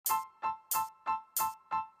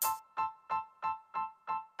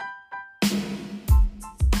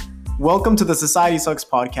Welcome to the Society Sucks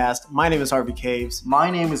podcast. My name is Harvey Caves. My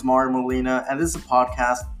name is Mario Molina, and this is a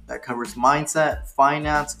podcast that covers mindset,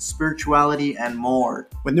 finance, spirituality, and more.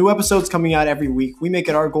 With new episodes coming out every week, we make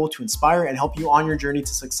it our goal to inspire and help you on your journey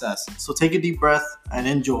to success. So take a deep breath and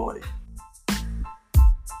enjoy.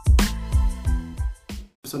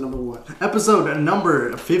 Episode number what? Episode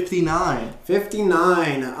number 59.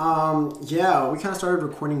 59. Yeah, we kind of started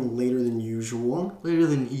recording later than usual. Later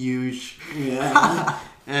than usual. Yeah.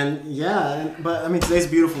 But I mean, today's a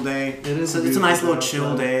beautiful day. It's a nice little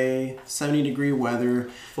chill day. 70-degree weather.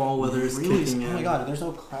 Fall weather is Really, kicking in. oh my god, there's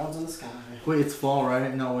no clouds in the sky. Wait, it's fall,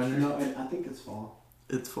 right? No winter? No, I think it's fall.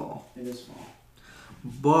 It's fall. It is fall.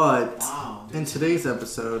 But Wow. in today's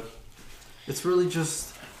episode, it's really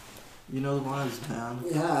just, the vibes, man.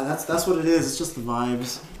 Yeah, that's what it is. It's just the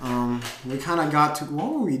vibes. We kind of got to.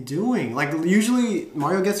 What were we doing? Like usually,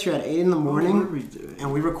 Mario gets here at 8 in the morning, What were we doing?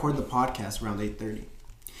 and we record the podcast around 8:30.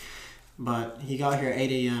 But he got here at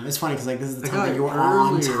 8 a.m. It's funny because this is the time that you were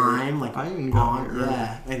on time. I even got here early.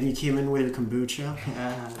 Yeah, and you came in with your kombucha.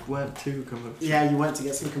 Yeah, I went to kombucha. Yeah, you went to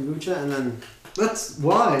get some kombucha, and then That's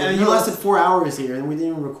why. and you lasted 4 hours here, and we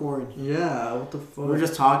didn't even record. Yeah, what the fuck? We were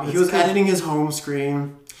just talking. He It's was good. editing his home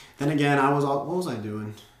screen. Then again, I was all. What was I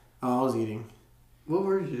doing? Oh, I was eating. What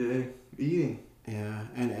were you doing? Eating. Yeah,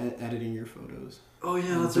 and editing your photos. Oh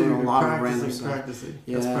yeah, I'm that's doing what a lot of practicing. random stuff. Practicing.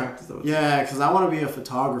 Yeah. That's practice though. Yeah, because I want to be a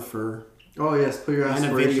photographer Oh yes, put your and a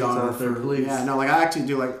aspirations out there, videographer. please. Yeah, no, I actually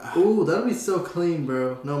do Ooh, that'd be so clean,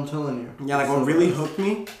 bro. No, I'm telling you. Yeah, what really hooked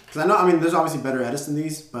me, because there's obviously better edits than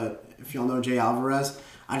these, but if y'all know Jay Alvarez,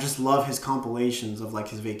 I just love his compilations of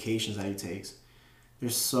his vacations that he takes. They're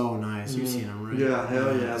so nice. You've seen them, right? Yeah,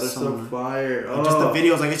 hell yeah, they're so nice. fire. Like, just the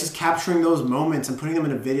videos, it's just capturing those moments and putting them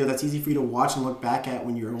in a video that's easy for you to watch and look back at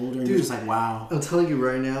when you're older, and you're just like, wow. I'm telling you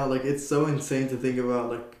right now, it's so insane to think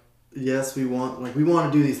about. Yes, we want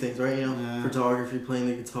to do these things, right? Yeah. Photography, playing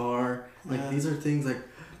the guitar. These are things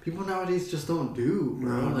people nowadays just don't do,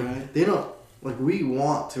 bro. Right. They don't. We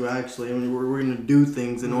want to actually. We're gonna do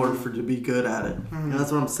things in order to be good at it, and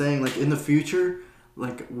that's what I'm saying. In the future,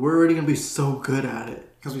 we're already gonna be so good at it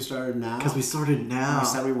Because we started now. because we started now. We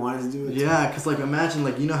said we wanted to do it. Yeah, because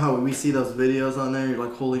imagine how we see those videos on there. You're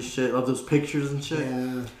like, holy shit, love those pictures and shit.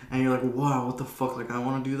 Yeah. And you're like, wow, what the fuck? I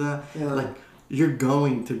want to do that. Yeah. You're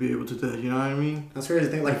going to be able to do that. You know what I mean? That's crazy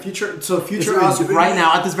to think. Future really us doing right it.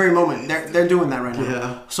 now at this very moment, they're doing that right now.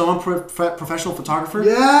 Yeah. So I'm a professional photographer.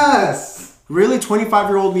 Yes. Really,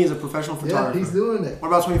 25-year-old me is a professional photographer. Yeah, he's doing it. What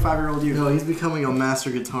about 25-year-old you? No, he's becoming a master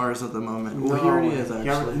guitarist at the moment. Well, he already is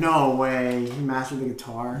actually. No way. He mastered the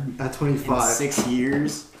guitar At in 25. 6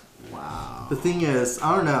 years. Wow. The thing is,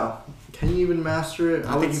 I don't know. Can you even master it?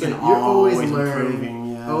 I think you can you're always always learning.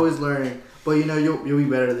 improving, yeah. Always learning. But you'll be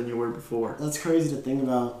better than you were before. That's crazy to think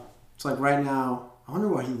about. It's right now. I wonder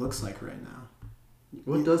what he looks like right now.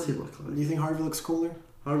 What does he look Do like? you think Harvey looks cooler?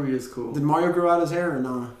 Harvey is cool. Did Mario grow out his hair or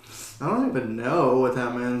no? I don't even know what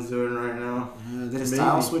that man's doing right now. Did his Maybe.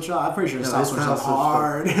 style switch up? I'm pretty sure his Yeah, style his switched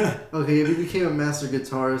style up switched up. hard. Okay, if he became a master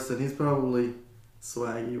guitarist, then he's probably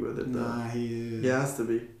swaggy with it, though. Nah, he is. He has to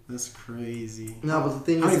be. That's crazy. No, but the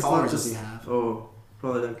thing How is, many it's not followers does just. he have? Oh,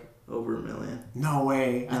 probably over 1 million. No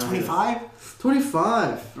way. At No, 25?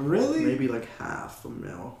 25. Really? Maybe half a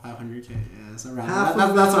mil. 500K. Yeah, that's around. Half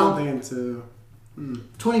That's a what mil? I'm thinking too.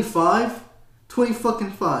 25? 20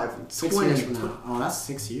 fucking 5. 6 20. years from now. Oh, that's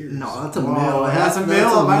 6 years. No, that's a Whoa, mil. That's a That's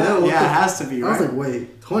mil. a mil. Yeah, it has to be, I right? was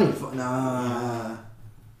wait, 25? Nah. Yeah.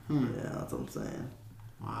 Yeah, that's what I'm saying.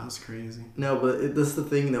 Wow, that's crazy. No, but that's the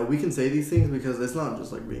thing, though. We can say these things because it's not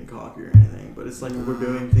just being cocky or anything, but it's we're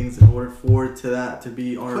doing things in order for that to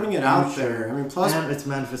be our Putting it out future. there. Plus, and it's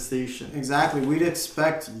manifestation. exactly. We'd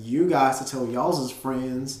expect you guys to tell y'all's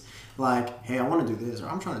friends, hey, I want to do this, or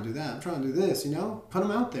I'm trying to do that, I'm trying to do this, Put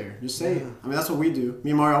them out there. Just say it. That's what we do.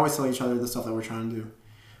 Me and Mario always tell each other the stuff that we're trying to do.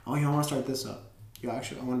 Oh, I want to start this up. I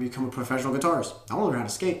want to become a professional guitarist. I want to learn how to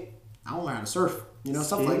skate. I want to learn how to surf.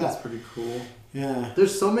 Stuff like that. That's pretty cool. Yeah.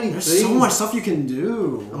 There's so many There's things. so much stuff you can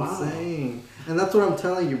do. I'm Wow. saying. And that's what I'm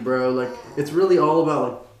telling you, bro. It's really all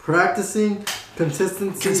about practicing,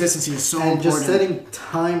 consistency. Consistency is so and important. just setting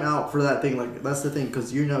time out for that thing. That's the thing,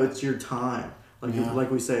 because it's your time. Like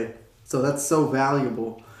we say. So that's so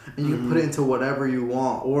valuable. And you can put it into whatever you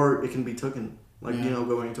want, or it can be taken,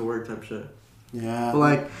 going to work type shit. Yeah.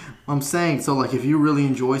 But I'm saying, so if you really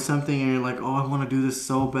enjoy something and you're like, oh, I want to do this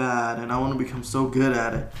so bad and I want to become so good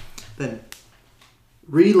at it, then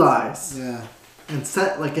realize Yeah. and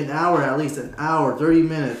set an hour, at least an hour, 30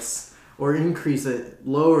 minutes, or increase it,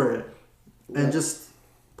 lower it, and just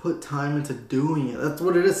put time into doing it. That's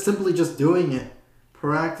what it is. Simply just doing it.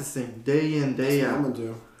 practicing day in, day That's out. what I'm gonna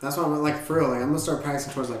do. That's what I'm like for real. Like I'm gonna start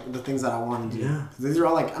practicing towards like the things that I want to do. Yeah. These are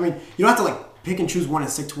all like. I mean, you don't have to like pick and choose one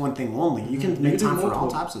and stick to one thing only. You can make do time for all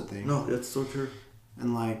multiple. types of things. No, that's so true.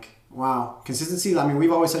 And like, wow, consistency. I mean,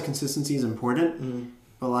 we've always said consistency is important, Mm.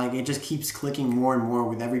 but like it just keeps clicking more and more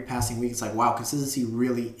with every passing week. It's like, wow, consistency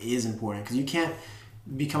really is important because you can't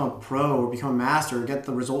become a pro or become a master or get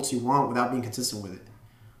the results you want without being consistent with it.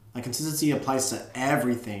 Like consistency applies to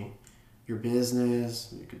everything. Your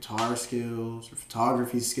business, your guitar skills, your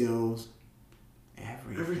photography skills,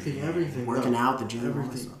 Everything. Working out, the gym,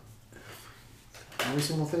 everything. Every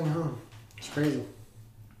single thing, huh? It's crazy,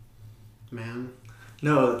 man.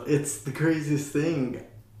 No, it's the craziest thing.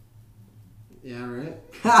 Yeah, right.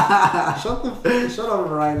 Shut up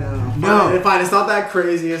right now. No. Fine. It's not that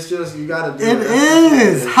crazy. It's just you gotta do it. It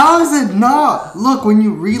is. How is it not? Look, when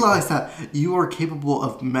you realize that you are capable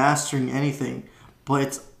of mastering anything, but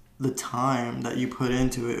it's the time that you put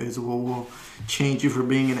into it is what will change you from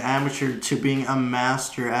being an amateur to being a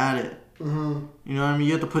master at it. Mm-hmm. You know what I mean?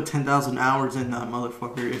 You have to put 10,000 hours in that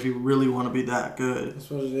motherfucker if you really want to be that good.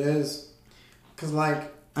 That's what it is. Cause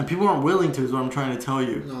like, And people aren't willing to, is what I'm trying to tell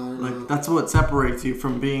you. No, they're like not. that's what separates you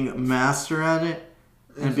from being a master at it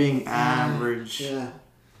and being average. yeah,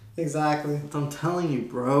 exactly. I'm telling you,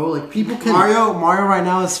 bro. Like people can. Mario right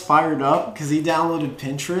now is fired up because he downloaded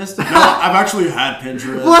Pinterest. No, I've actually had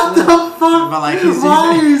Pinterest. What the fuck? But like,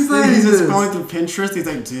 Why are you saying he's just this? going through Pinterest. He's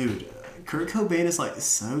like, dude, Kurt Cobain is like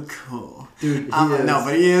so cool. Dude, he I'm like, is. no,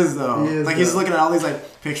 but he is though. He is, like he's though. looking at all these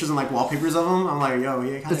like pictures and like wallpapers of him. I'm like, yo,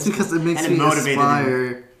 he kind It's because it makes me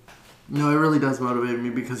inspire. No, it really does motivate me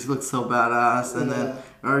because he looks so badass, and then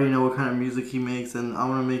I already know what kind of music he makes, and I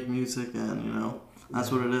want to make music, and you know,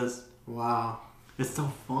 that's what it is. Wow. It's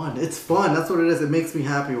so fun. It's fun. That's what it is. It makes me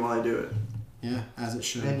happy while I do it. Yeah, as it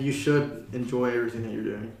should. And you should enjoy everything that you're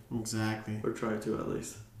doing, Exactly. or try to at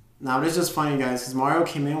least. No, but it's just funny, guys, because Mario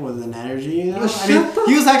came in with an energy, you know? Oh, I mean,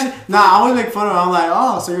 he was actually... Nah, I always make fun of him. I'm like,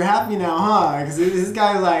 oh, so you're happy now, huh? Because this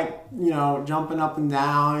guy's like, you know, jumping up and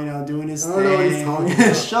down, you know, doing his thing. I don't know what he's talking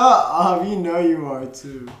about. Shut up. You know you are,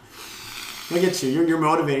 too. Look at you. You're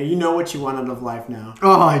motivated. You know what you want out of life now.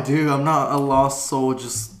 Oh, I do. I'm not a lost soul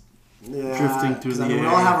just Yeah, drifting through 'cause, the I mean, air. We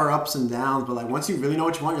all have our ups and downs, but, like, once you really know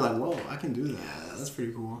what you want, you're like, whoa, I can do that. That's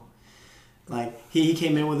pretty cool. Like he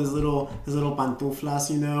came in with his little pantuflas,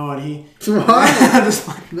 you know, and he. Just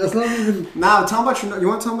like, That's not even. Now, tell me about your. You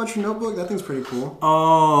want to tell me about your notebook? That thing's pretty cool.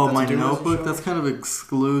 Oh, That's my a Doom notebook. show? That's kind of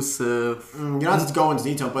exclusive. You don't have to go into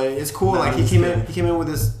detail, but it's cool. No, Like he just came kidding. in. He came in with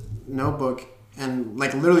this notebook and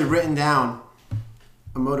like literally written down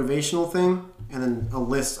a motivational thing and then a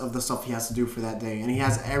list of the stuff he has to do for that day, and he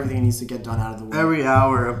has everything he needs to get done out of the way. Every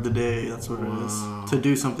hour of the day. That's what it Wow. is. To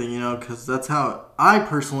do something, you know, because that's how I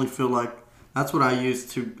personally feel like. That's what I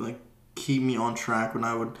used to like keep me on track when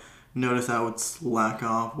I would notice I would slack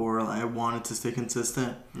off or like, I wanted to stay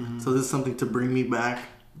consistent. Mm-hmm. So this is something to bring me back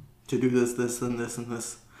to do this, and this, and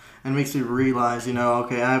this. And makes me realize, you know,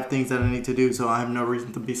 okay, I have things that I need to do, so I have no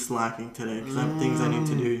reason to be slacking today because I have things I need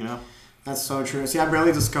to do, you know? That's so true. See, I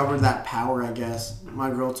barely discovered that power, I guess. My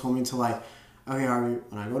girl told me to like, okay, Harvey,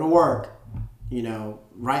 when I go to work, you know,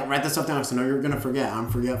 write this stuff down because I know you're going to forget. I'm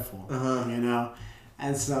forgetful, you know?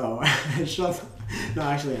 And so, no,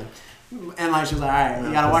 actually, yeah. And like, she was like, all right,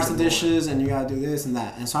 you got to wash the dishes and you got to do this and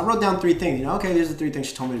that. And so I wrote down 3 things, you know, okay, these are the 3 things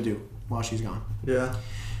she told me to do while she's gone. Yeah.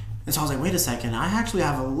 And so I was like, wait a second, I actually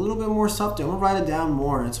have a little bit more stuff to do. I'm going to write it down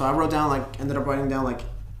more. And so I ended up writing down like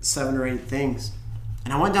 7 or 8 things.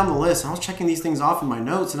 And I went down the list and I was checking these things off in my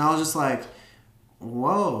notes and I was just like,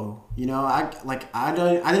 whoa, you know, I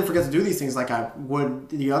didn't forget to do these things like I would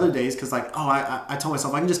the other days because like, oh, I told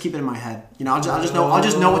myself I can just keep it in my head. You know, I'll just know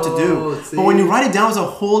what to do. See? But when you write it down, it's a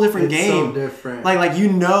whole different game. So different. Like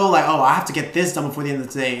you know, like, oh, I have to get this done before the end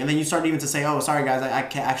of the day, and then you start even to say, oh, sorry guys, I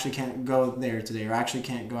can't go there today, or I actually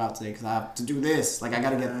can't go out today because I have to do this. Like I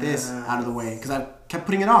got to get this out of the way because I kept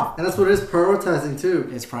putting it off. And that's what it is, prioritizing too.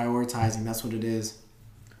 It's prioritizing. That's what it is.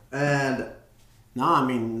 And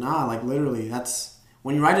Like literally, that's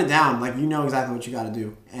when you write it down. Like you know exactly what you got to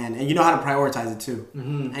do, and you know how to prioritize it too,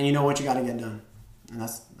 and you know what you got to get done, and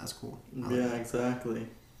that's cool. yeah, exactly.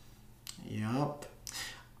 Yup.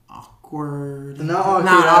 Awkward. Not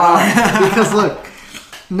awkward. Because look,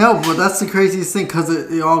 no, but that's the craziest thing because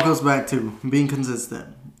it all goes back to being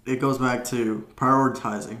consistent. It goes back to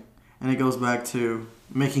prioritizing, and it goes back to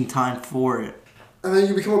making time for it. And then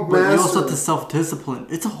you become a But master. you also have to self-discipline.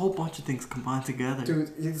 It's a whole bunch of things combined together.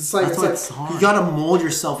 Dude, it's like, That's why it's hard. you gotta mold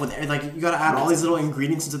yourself with like you gotta add all these little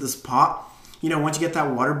ingredients into this pot. You know, once you get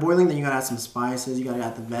that water boiling, then you gotta add some spices. You gotta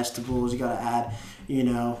add the vegetables. You gotta add, you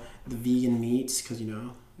know, the vegan meats because you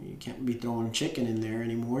know You can't be throwing chicken in there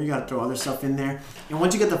anymore. You got to throw other stuff in there. And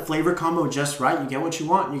once you get the flavor combo just right, you get what you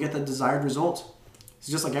want. You get the desired result. It's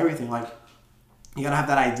just like everything. Like, you got to have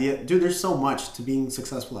that idea. Dude, there's so much to being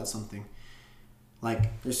successful at something.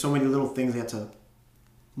 Like, there's so many little things you have to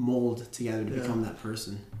mold together to become that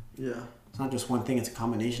person. Yeah. It's not just one thing. It's a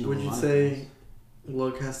combination of a lot of things. Would you say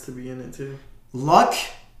luck has to be in it too? Luck?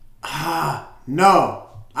 No.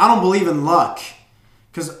 I don't believe in luck.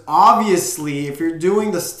 Because obviously, if you're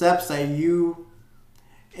doing the steps that in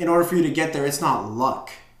order for you to get there, it's not luck.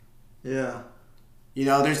 Yeah. You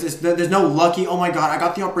know, there's no lucky, oh my God, I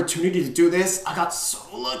got the opportunity to do this. I got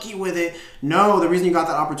so lucky with it. No, the reason you got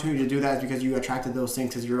that opportunity to do that is because you attracted those things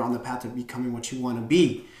because you're on the path to becoming what you want to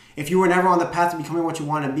be. If you were never on the path to becoming what you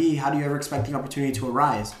want to be, how do you ever expect the opportunity to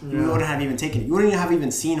arise? Yeah. You wouldn't have even taken it. You wouldn't have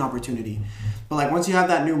even seen opportunity. But like once you have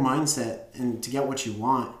that new mindset and to get what you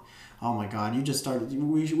want, oh my God, you just started.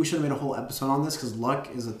 We should have made a whole episode on this because luck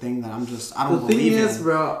is a thing that I don't believe in. The thing is,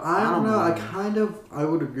 bro, I don't know. I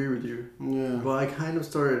would agree with you. Yeah. But I kind of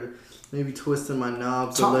started maybe twisting my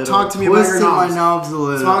knobs a little. Talk to me about your knobs. My knobs a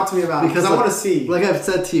little. Talk to me about it because I want to see. Like I've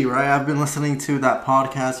said to you, right? I've been listening to that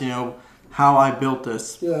podcast, you know, how I built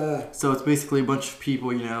this. Yeah. So it's basically a bunch of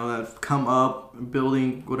people, you know, that have come up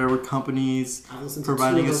building whatever companies,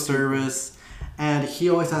 providing a service. And he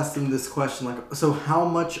always asked them this question, like, so how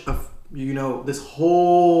much of, you know, this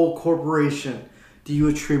whole corporation do you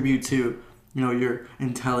attribute to, you know, your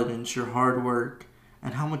intelligence, your hard work,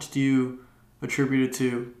 and how much do you attribute it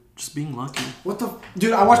to just being lucky? What the...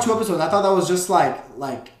 Dude, I watched 2 episodes. I thought that was just,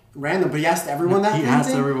 like random, but he asked everyone that. He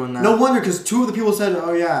asked everyone that. No wonder, because 2 of the people said,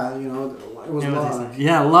 oh, yeah, you know, it was luck.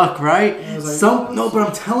 Yeah, luck, right? Like, no, but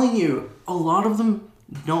I'm telling you, a lot of them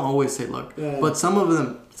don't always say luck. Yeah. But some of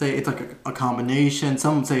them say it's like a combination.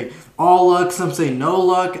 Some say all luck, some say no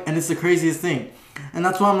luck, and it's the craziest thing. And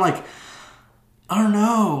that's why I'm like, I don't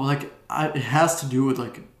know. Like, it has to do with,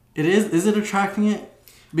 like, is it attracting it?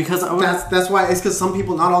 Because that's why it's because some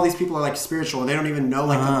people, not all these people are like spiritual. They don't even know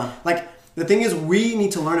like the thing is we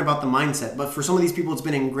need to learn about the mindset. But for some of these people, it's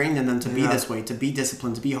been ingrained in them to be this way, to be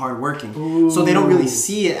disciplined, to be hardworking. Ooh. So they don't really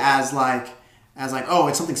see it as like oh,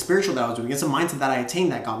 it's something spiritual that I was doing. It's a mindset that I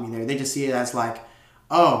attained that got me there. They just see it as like,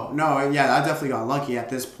 oh no, yeah, I definitely got lucky at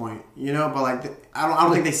this point, you know. But like I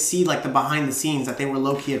don't think they see like the behind the scenes that they were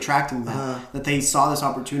low key attracting them, that they saw this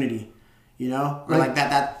opportunity. You know? Or like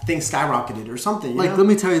that thing skyrocketed or something. Like, let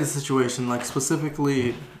me tell you the situation. Like,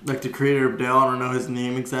 specifically, like, the creator of Dell, I don't know his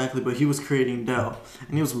name exactly, but he was creating Dell.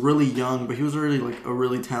 And he was really young, but he was already, like, a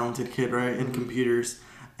really talented kid, right? In computers.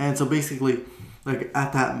 And so, basically, like,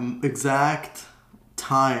 at that exact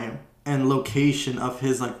time and location of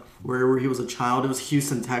his, like, wherever he was a child, it was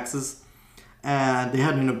Houston, Texas. And they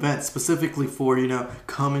had an event specifically for, you know,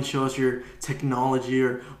 come and show us your technology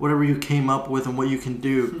or whatever you came up with and what you can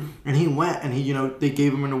do. And he went and he, you know, they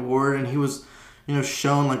gave him an award and he was, you know,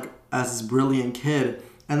 shown like as this brilliant kid.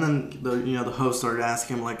 And then the host started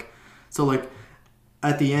asking him like, so like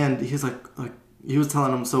at the end, he's like he was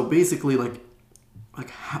telling him, so basically like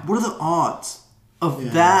what are the odds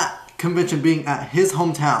of that convention being at his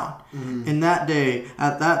hometown in that day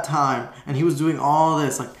at that time, and he was doing all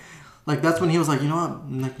this like that's when he was like, you know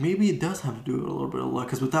what, like maybe it does have to do with a little bit of luck,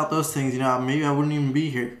 because without those things, you know, maybe I wouldn't even be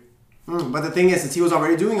here. But the thing is, since he was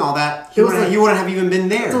already doing all that, he wouldn't have even been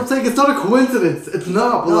there. That's what I'm saying. It's not a coincidence. It's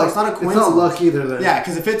not. But no, like, it's not a coincidence. It's not luck either. Then. Yeah,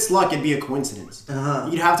 because if it's luck, it'd be a coincidence.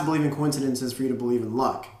 You'd have to believe in coincidences for you to believe in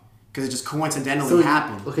luck, because it just coincidentally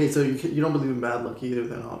happened. Okay, so you don't believe in bad luck either,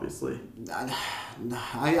 then, obviously.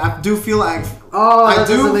 I do feel like... Oh, that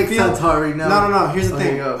doesn't make sense, Harvey. No. Here's the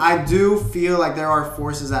thing. I do feel like there are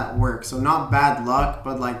forces at work. So not bad luck,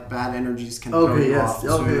 but like bad energies can throw you off.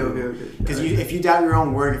 Okay. Because if you doubt your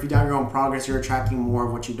own work, if you doubt your own progress, you're attracting more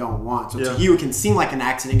of what you don't want. So to you, it can seem like an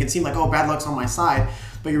accident. It can seem like, oh, bad luck's on my side.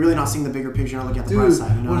 But you're really not seeing the bigger picture. You're not looking at the bright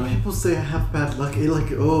side. You know what I mean? People say I have bad luck,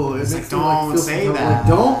 it's like, don't say that. Like,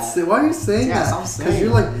 don't say. Why are you saying that? Stop saying.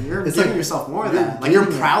 Because you're giving yourself more of that. Like you're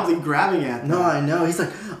proudly grabbing at. No, I know. He's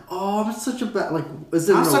like, oh, I'm such a bad. Like, is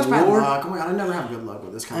it I'm an such award? bad luck. Oh my God, I never have good luck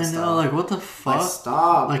with this kind of stuff. I know. Like, what the fuck? Like,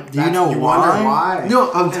 stop. Like, do you know why? Wonder why?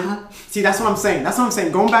 No, See, that's what I'm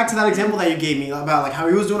saying. Going back to that example that you gave me about like how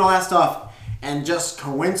he was doing all that stuff, and just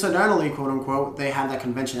coincidentally, quote unquote, they had that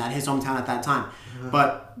convention at his hometown at that time.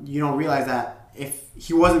 But you don't realize that if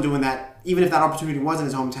he wasn't doing that, even if that opportunity was in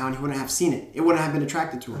his hometown, he wouldn't have seen it. It wouldn't have been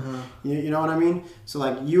attracted to him. You know what I mean? So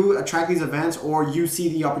like you attract these events, or you see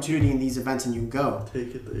the opportunity in these events and you go.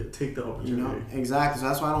 Take the opportunity. You know? Exactly. So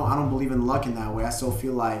that's why I don't believe in luck in that way. I still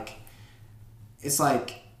feel like it's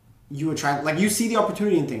like you attract, like you see the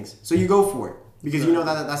opportunity in things, so you go for it because you know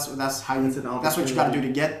that's how you. That's what you got to do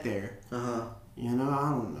to get there. You know, I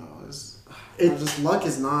don't know. Just luck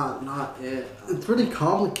is not it. It's pretty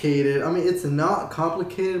complicated. I mean, it's not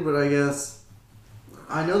complicated, but I guess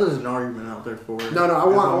I know there's an argument out there for it. No, I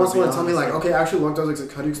want someone to tell me like, okay, actually, luck does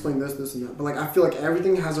exist. How do you explain this, and that? But like, I feel like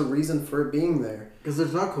everything has a reason for it being there. Because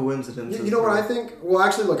there's not coincidences. You know what I think? Well,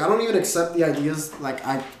 actually, look, I don't even accept the ideas. Like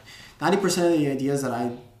 90% of the ideas that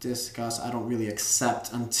I discuss, I don't really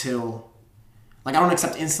accept until. Like, I don't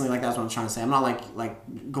accept instantly, like, that's what I'm trying to say. I'm not,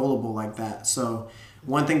 like gullible like that. So,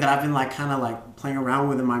 one thing that I've been, like, kind of, like, playing around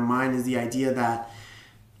with in my mind is the idea that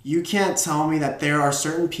you can't tell me that there are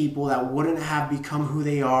certain people that wouldn't have become who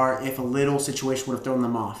they are if a little situation would have thrown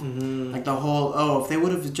them off. Mm-hmm. Like, the whole, if they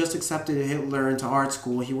would have just accepted Hitler into art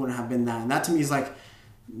school, he wouldn't have been that. And that, to me, is, like,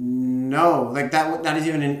 no. Like, that is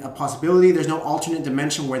even a possibility. There's no alternate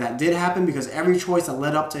dimension where that did happen because every choice that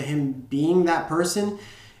led up to him being that person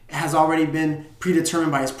has already been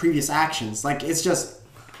predetermined by his previous actions. Like, it's just,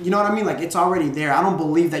 you know what I mean? Like, it's already there. I don't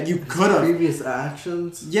believe that you could have. Previous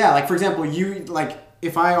actions? Yeah, like, for example, you, like,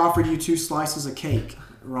 if I offered you 2 slices of cake,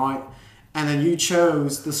 right? And then you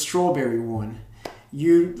chose the strawberry one.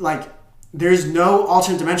 You, like, there's no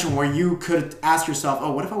alternate dimension where you could ask yourself,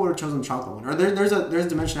 oh, what if I would have chosen the chocolate one? Or there's a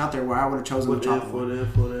dimension out there where I would have chosen the chocolate one.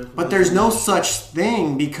 What if? But there's no such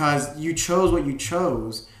thing because you chose what you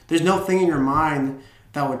chose. There's no thing in your mind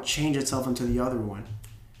that would change itself into the other one.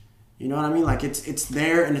 You know what I mean? Like, it's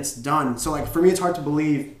there and it's done. So, like, for me, it's hard to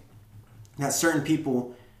believe that certain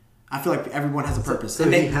people, I feel like everyone has a purpose.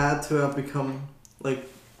 So he had to have become, like,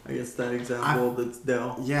 I guess that example that's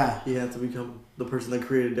Dell. Yeah. He had to become the person that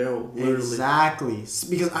created Dell, literally. Exactly.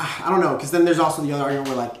 Because, I don't know, because then there's also the other argument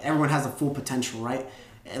where, like, everyone has a full potential, right?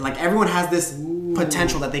 And, like, everyone has this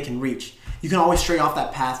potential that they can reach. You can always stray off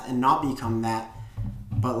that path and not become that.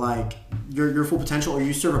 But, like, your full potential, or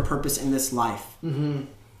you serve a purpose in this life. Mm-hmm.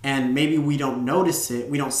 And maybe we don't notice it.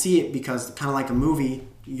 We don't see it because, kind of like a movie,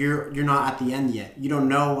 you're not at the end yet. You don't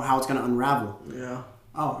know how it's going to unravel. Yeah.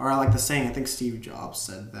 Oh, or I like the saying, I think Steve Jobs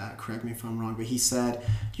said that. Correct me if I'm wrong. But he said,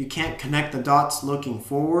 you can't connect the dots looking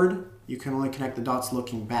forward. You can only connect the dots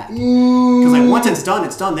looking back. Because, like, once it's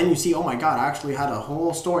done. Then you see, oh, my God, I actually had a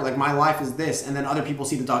whole story. Like, my life is this. And then other people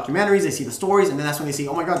see the documentaries. They see the stories. And then that's when they see,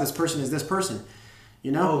 oh, my God, this person is this person.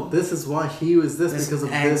 You know? Oh, this is why he was this because of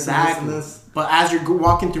this and this. But as you're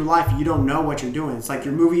walking through life, you don't know what you're doing. It's like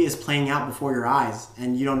your movie is playing out before your eyes,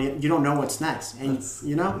 and you don't know what's next. And that's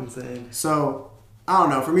insane. So I don't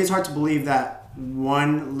know. For me, it's hard to believe that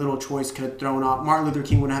one little choice could have thrown off. Martin Luther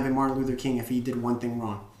King wouldn't have been Martin Luther King if he did one thing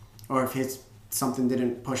wrong, or if something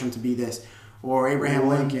didn't push him to be this, or Abraham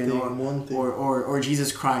Lincoln, or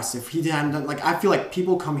Jesus Christ. If he hadn't done, like, I feel like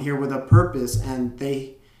people come here with a purpose, and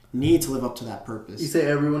they need to live up to that purpose. You say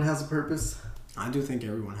everyone has a purpose? I do think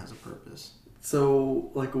everyone has a purpose.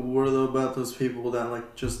 So, like, what about those people that,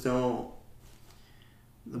 like, just don't?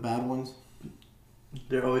 The bad ones?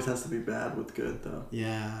 There always has to be bad with good, though.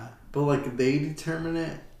 Yeah. But, like, they determine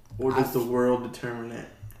it, or does the world determine it?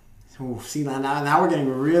 Oh, see, now we're getting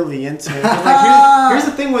really into it. Like, here's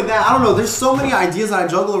the thing with that. I don't know. There's so many ideas that I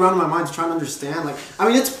juggle around in my mind to try and understand. Like, I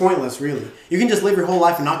mean, it's pointless, really. You can just live your whole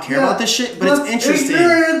life and not care about this shit, but it's interesting.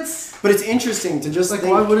 Ignorance. But it's interesting to just, like,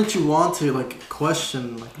 why wouldn't you want to, like,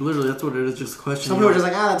 question? Like, literally, that's what it is, just question. Some people are just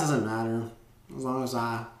like, that doesn't matter. As long as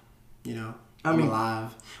I'm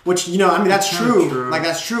alive. Which, I mean, that's true. Like,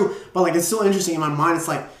 that's true. But, like, it's still interesting in my mind. It's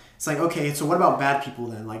like, okay, so what about bad people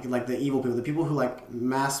then? Like the evil people, the people who, like,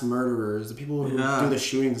 mass murderers, the people who do the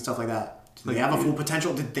shootings and stuff like that. Do they have a full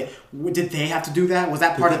potential? Did they have to do that? Was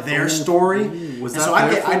that part of their story? Was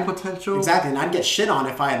that their full potential? Exactly, and I'd get shit on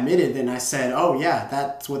if I admitted and I said, oh yeah,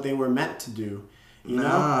 that's what they were meant to do. You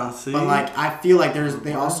know? See? But, like, I feel like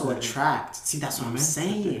they also attract. See, that's what I'm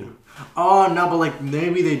saying. Oh, no, but, like,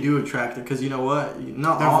 maybe they do attract it because, you know what? They're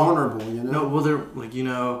vulnerable, you know? No, well, they're, like,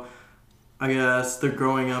 I guess they're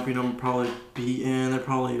growing up, probably beaten. They're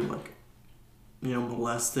probably, like,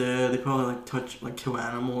 molested. They probably, like, kill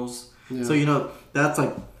animals. Yeah. So, that's,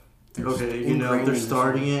 like, okay, they're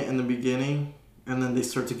starting it in the beginning, and then they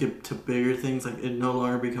start to get to bigger things. Like, it no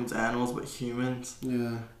longer becomes animals, but humans.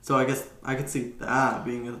 Yeah. So I guess I could see that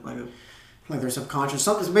being, like their subconscious.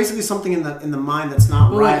 It's basically something in the mind that's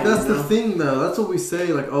not right. Like, that's the thing, though. That's what we say.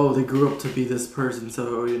 Like, oh, they grew up to be this person,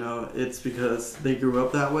 so it's because they grew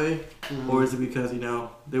up that way, or is it because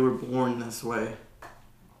they were born this way?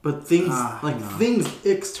 But things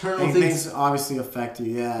external things obviously affect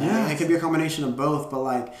you. Yeah, it can be a combination of both. But,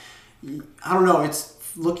 like, I don't know. It's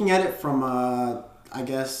looking at it from I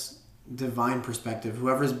guess divine perspective.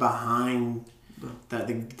 Whoever's behind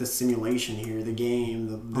the simulation here, the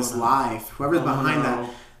game, this life, whoever's behind that,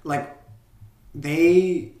 like,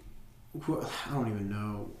 they I don't even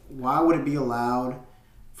know. Why would it be allowed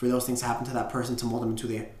for those things to happen to that person to mold them into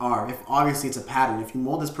who they are? If obviously it's a pattern. If you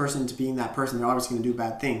mold this person into being that person, they're obviously going to do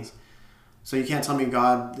bad things. So you can't tell me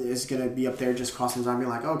God is going to be up there just crossing his arm being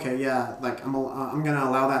like, okay, yeah, like I'm going to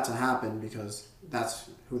allow that to happen because that's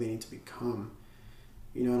who they need to become.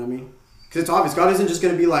 You know what I mean? Because it's obvious. God isn't just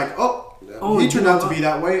going to be like, he turned out to be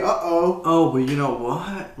that way. Uh-oh. Oh, but you know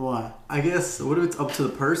what? What? I guess, what if it's up to the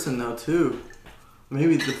person, though, too?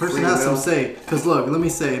 Maybe the person has some say. Because, look, let me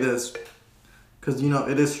say this. Because,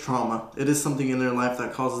 it is trauma. It is something in their life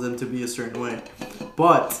that causes them to be a certain way.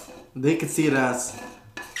 But they could see it as,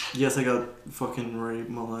 yes, I got fucking raped,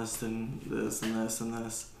 molested, and this and this and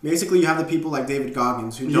this. Basically, you have the people like David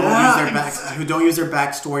Goggins who don't use their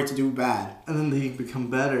backstory to do bad, and then they become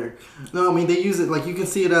better. No, I mean they use it like you can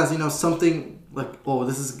see it as something like, oh,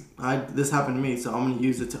 this happened to me, so I'm gonna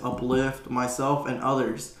use it to uplift myself and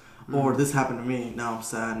others. Mm-hmm. Or this happened to me, now I'm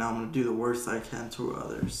sad. Now I'm gonna do the worst I can to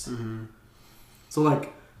others. Mm-hmm. So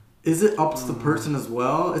like, is it up to the person as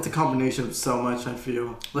well? It's a combination of so much, I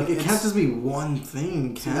feel. Like, it can't just be one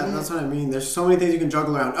thing, can it? That's what I mean. There's so many things you can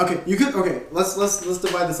juggle around. Okay, let's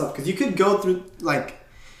divide this up. Because you could go through, like,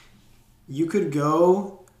 you could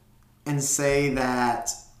go and say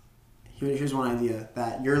that, here's one idea,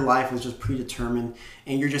 that your life is just predetermined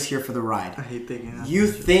and you're just here for the ride. I hate thinking that. You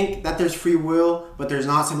think that there's free will, but there's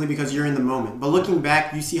not, simply because you're in the moment. But looking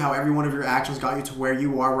back, you see how every one of your actions got you to where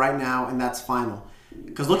you are right now, and that's final.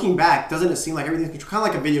 Because looking back, doesn't it seem like everything's kind of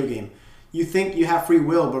like a video game? You think you have free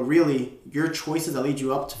will, but really, your choices that lead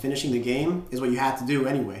you up to finishing the game is what you had to do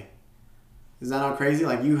anyway. Is that not crazy?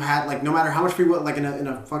 Like, you had, like, no matter how much free will, like in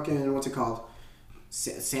a fucking, what's it called?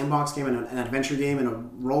 Sandbox game, an adventure game, and a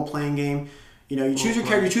role-playing game. You choose your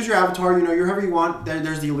character, you choose your avatar, you're whoever you want.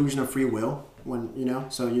 There's the illusion of free will.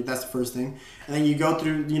 That's the first thing. And then you go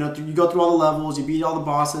through, you go through all the levels, you beat all the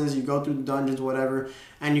bosses, you go through the dungeons, whatever,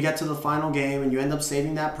 and you get to the final game, and you end up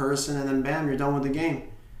saving that person, and then bam, you're done with the game.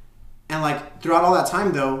 And like throughout all that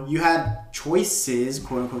time, though, you had choices,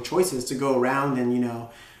 quote unquote choices, to go around and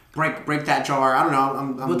break that jar. I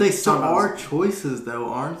don't know. But they still are choices,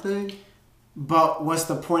 though, aren't they? But what's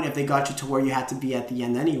the point if they got you to where you had to be at the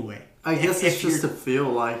end anyway? I guess it's just to feel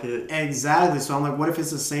like it. Exactly. So I'm like, what if it's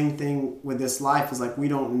the same thing with this life? Is like, we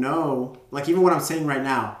don't know. Like, even what I'm saying right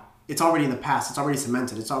now, it's already in the past. It's already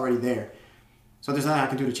cemented. It's already there. So there's nothing I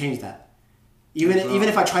can do to change that. Even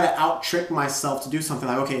if I try to out-trick myself to do something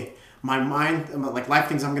like, okay, my mind, like life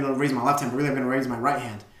thinks I'm going to raise my left hand, but really I'm going to raise my right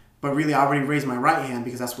hand. But really, I already raised my right hand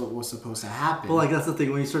because that's what was supposed to happen. Well, like, that's the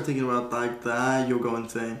thing. When you start thinking about like that, you'll go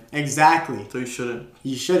insane. Exactly. So you shouldn't.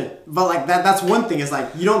 You shouldn't. But like that's one thing. Is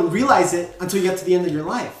like you don't realize it until you get to the end of your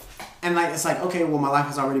life, and like it's like, okay, well, my life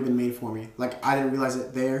has already been made for me. Like I didn't realize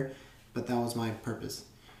it there, but that was my purpose.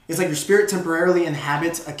 It's like your spirit temporarily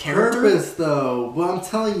inhabits a character. Purpose, though. Well, I'm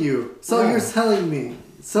telling you. So you're telling me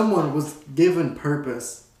someone was given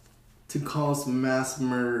purpose to cause mass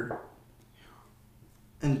murder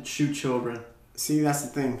and shoot children. See, that's the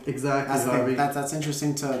thing. Exactly. That's the thing. That's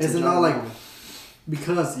interesting to Isn't that like,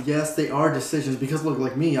 because yes, they are decisions. Because look,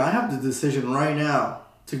 like me, I have the decision right now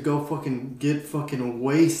to go get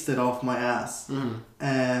wasted off my ass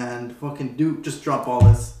and just drop all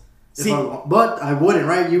this. But I wouldn't,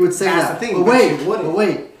 right? You would say that's that. The thing. But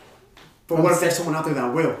wait. But what if there's someone out there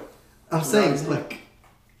that will? I'm saying like.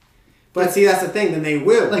 But see, that's the thing. Then they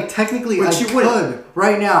will. Like technically, I could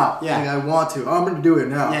right now. Yeah. Like I want to. I'm gonna do it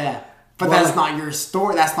now. Yeah. But that's not your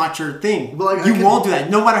story. That's not your thing. But like, you won't do that.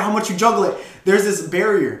 No matter how much you juggle it, there's this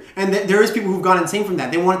barrier. And there is people who've gone insane from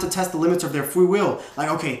that. They wanted to test the limits of their free will. Like,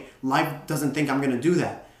 okay, life doesn't think I'm going to do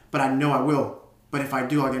that. But I know I will. But if I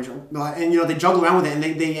do, I'll get in trouble. And, they juggle around with it. And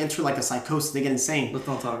they enter like a psychosis. They get insane. Let's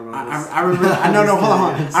not talk about this. I remember... No, hold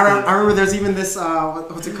on. I remember there's even this...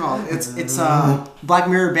 what's it called? It's Black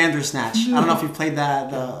Mirror Bandersnatch. I don't know if you've played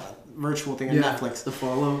that, the virtual thing on Netflix. The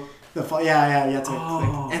Follow.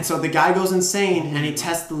 And so the guy goes insane and he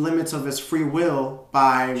tests the limits of his free will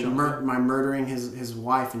by murdering his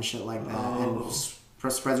wife and shit like that and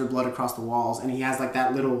spreads her blood across the walls, and he has like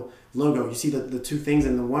that little logo. You see the two things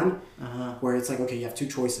in the one where it's like, okay, you have two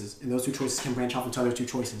choices, and those two choices can branch off into other two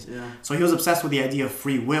choices. So he was obsessed with the idea of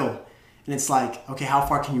free will. And it's like, okay, how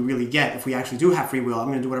far can you really get if we actually do have free will? I'm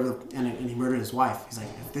going to do whatever. And he murdered his wife. He's like,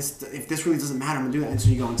 if this really doesn't matter, I'm going to do that. And so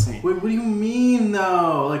you go insane. Wait, what do you mean,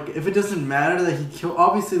 though? Like, if it doesn't matter that he killed...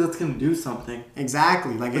 Obviously, that's going to do something.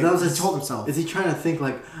 Exactly. Like, he told himself. Is he trying to think,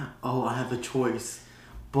 like, oh, I have a choice,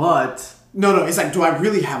 but... No, it's like, do I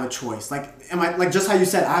really have a choice? Like, am I... Like, just how you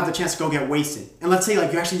said, I have the chance to go get wasted. And let's say,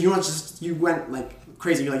 like, you went, like...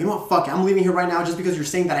 crazy. You're like, you know what, fuck it. I'm leaving here right now just because you're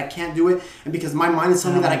saying that I can't do it, and because my mind is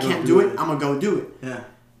telling me that I can't do it, I'm gonna go do it. Yeah.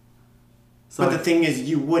 So but the thing is,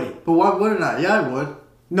 you wouldn't. But why wouldn't I? Yeah, I would.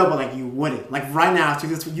 No, but like you wouldn't. Like right now, after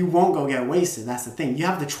this, you won't go get wasted. That's the thing. You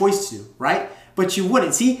have the choice to, right? But you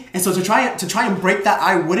wouldn't. See, and so to try and break that,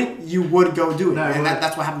 I wouldn't. You would go do it, No, and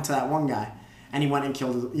that's what happened to that one guy. And he went and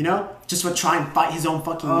killed. You know, just to try and fight his own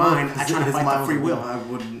fucking mind. I trying to fight the free will. I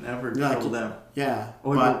wouldn't ever Like, kill them. Yeah,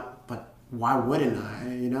 Or but why wouldn't I?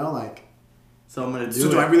 You know, like. So I'm gonna do So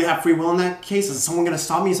it. do I really have free will in that case? Is someone gonna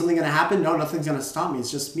stop me? Is something gonna happen? No, nothing's gonna stop me. It's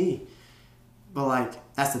just me. But like,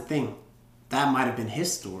 that's the thing. That might have been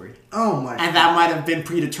his story. Oh my. And that might have been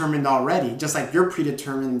predetermined already. Just like your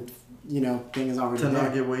predetermined, thing is already To there.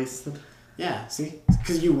 not get wasted. Yeah, see?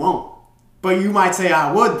 Because you won't. But you might say,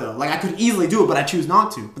 I would, though. Like, I could easily do it, but I choose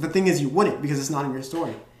not to. But the thing is, you wouldn't because it's not in your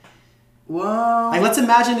story. Well. Like, let's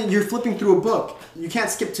imagine that you're flipping through a book. You can't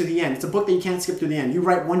skip to the end. It's a book that you can't skip to the end. You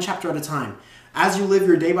write one chapter at a time. As you live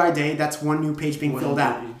your day by day, that's one new page being filled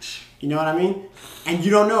out. You know what I mean? And you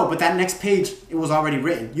don't know, but that next page, it was already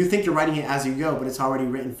written. You think you're writing it as you go, but it's already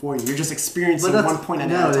written for you. You're just experiencing one point at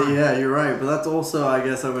a time. Yeah, you're right. But that's also, I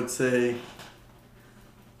guess I would say,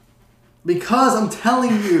 because I'm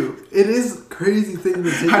telling you, it is a crazy thing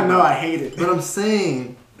to think about. I know, I hate it. But I'm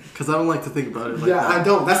saying, because I don't like to think about it like that. I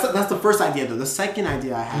don't. That's the first idea, though. The second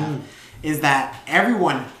idea I have is that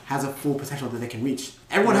everyone has a full potential that they can reach.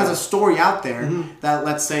 Everyone has a story out there that,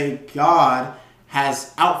 let's say, God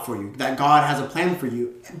has out for you, that God has a plan for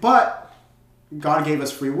you. But God gave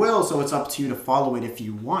us free will, so it's up to you to follow it if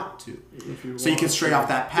you want to. So you can stray off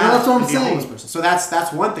that path. Yeah, that's what I'm and be a saying. homeless person. So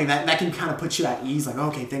that's one thing that can kind of put you at ease. Like,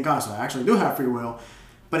 okay, thank God, so I actually do have free will.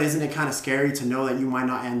 But isn't it kind of scary to know that you might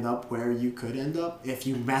not end up where you could end up if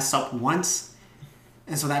you mess up once?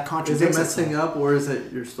 And so that contradicts. Is it messing up or is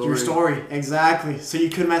it your story? Your story, exactly. So you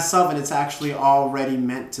could mess up, and it's actually already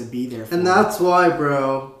meant to be there for And you. that's why,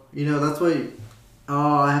 bro. That's why.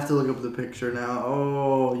 Oh, I have to look up the picture now.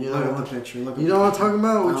 Oh, you know. Look at the picture. Look at You know what I'm talking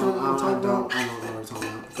about? Which I one don't- am I talking about? I don't know what we're talking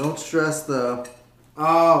about. Don't stress the.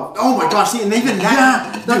 Oh my gosh! See, and even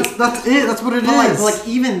that. Yeah, that's it. That's what it is. But like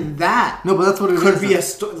even that. No, but that's what it could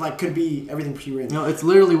is. be could be everything pre-written. No, it's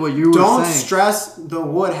literally what you were Don't saying. stress the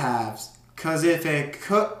would-haves, because if it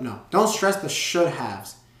could, don't stress the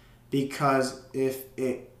should-haves, because if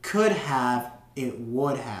it could have, it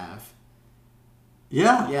would have.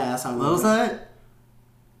 Yeah. Yeah, that's how. What was that?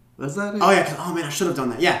 Was that it? Oh yeah, man, I should have done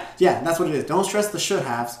that. Yeah, that's what it is. Don't stress the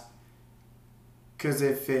should-haves, because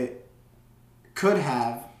if it could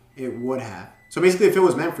have, it would have. So basically, if it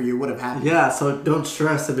was meant for you, it would have happened. Yeah, so don't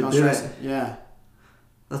stress if it Don't didn't. stress it. Yeah.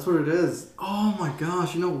 That's what it is. Oh my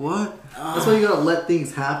gosh, you know what? That's why you gotta let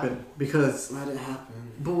things happen. Because. Let it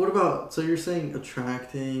happen. But what about. So you're saying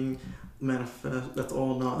attracting, manifest, that's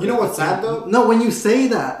all not. You know what's sad though? No, when you say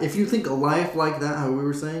that, if you think a life like that, how we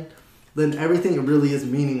were saying, then everything really is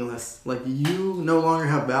meaningless. Like, you no longer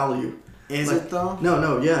have value. Is Like, it though?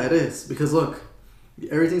 No, yeah, it is. Because look,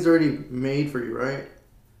 everything's already made for you, right?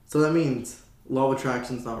 So that means law of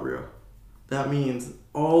attraction's not real. That means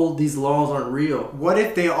all these laws aren't real. What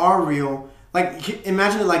if they are real? Like,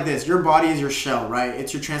 imagine it like this: your body is your shell, right?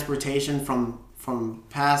 It's your transportation from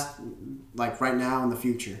past, like right now, and the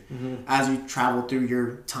future, as you travel through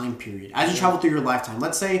your time period, as you travel through your lifetime.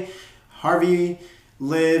 Let's say Harvey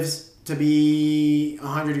lives to be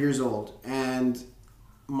 100 years old, and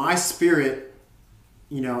my spirit,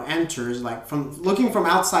 enters, like, from looking from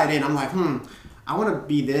outside in. I'm like, I want to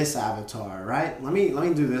be this avatar, right? Let me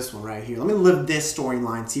do this one right here. Let me live this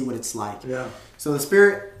storyline, see what it's like. Yeah. So the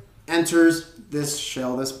spirit enters this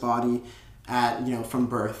shell, this body, from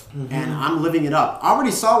birth, and I'm living it up. I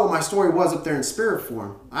already saw what my story was up there in spirit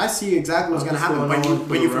form. I see exactly what's going to happen,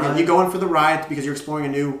 but you forget. You go in for the ride because you're exploring a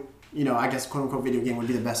new, I guess, quote unquote video game would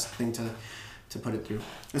be the best thing to put it through.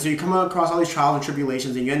 And so you come across all these trials and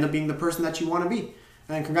tribulations, and you end up being the person that you want to be.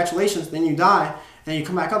 And then congratulations, then you die, and you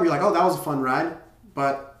come back up, you're like, oh, that was a fun ride.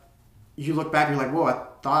 But you look back and you're like, whoa, I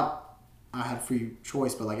thought I had free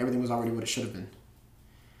choice, but like everything was already what it should have been.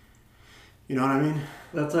 You know what I mean?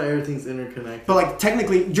 That's how everything's interconnected. But like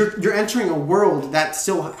technically, you're entering a world that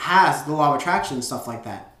still has the law of attraction and stuff like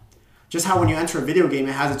that. Just how when you enter a video game,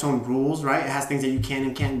 it has its own rules, right? It has things that you can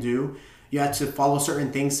and can't do. You have to follow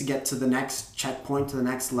certain things to get to the next checkpoint, to the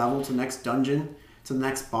next level, to the next dungeon, to the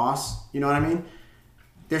next boss. You know what I mean?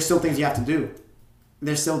 There's still things you have to do.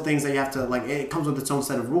 There's still things that you have to, like, it comes with its own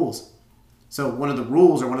set of rules. So one of the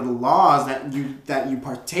rules or one of the laws that you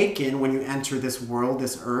partake in when you enter this world,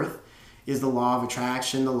 this earth, is the law of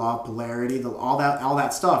attraction, the law of polarity, all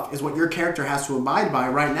that stuff is what your character has to abide by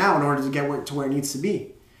right now in order to get to where it needs to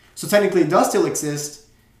be. So technically it does still exist,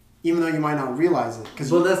 even though you might not realize it.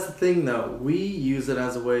 Well, that's the thing, though. We use it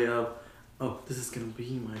as a way of, oh, this is gonna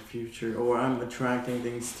be my future, or I'm attracting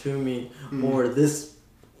things to me, or this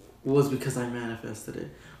was because I manifested it.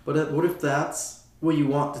 But what if that's what you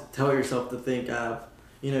want to tell yourself to think of?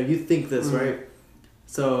 You know, you think this, right?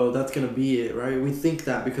 So that's gonna be it, right? We think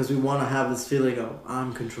that because we want to have this feeling of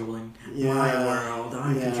I'm controlling my world,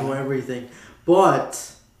 I control everything.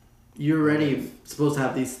 But you're already supposed to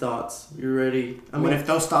have these thoughts. You're ready. I mean, if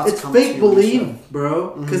those thoughts it's come fake to you, belief,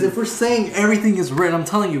 bro. Because if we're saying everything is written, I'm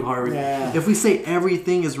telling you, Harvey. Yeah. If we say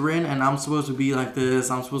everything is written and I'm supposed to be like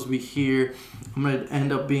this, I'm supposed to be here, I'm gonna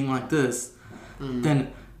end up being like this,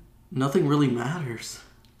 then nothing really matters.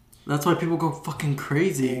 That's why people go fucking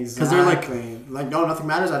crazy. Because they're like, no, nothing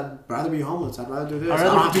matters. I'd rather be homeless. I'd rather do this. I rather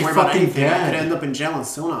don't have to be worry about fucking anything. dead. I could end up in jail and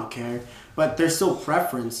still not care. But there's still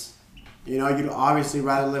preference. You know, you'd obviously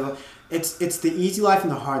rather live. It's the easy life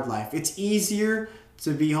and the hard life. It's easier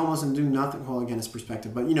to be homeless and do nothing. Well, again, it's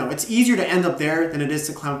perspective. But, you know, it's easier to end up there than it is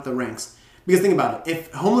to climb up the ranks. Because think about it.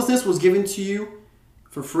 If homelessness was given to you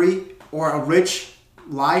for free, or a rich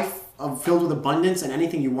life filled with abundance and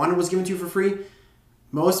anything you wanted was given to you for free,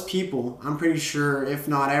 most people, I'm pretty sure, if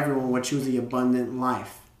not everyone, would choose the abundant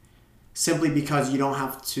life. Simply because you didn't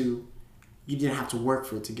have to work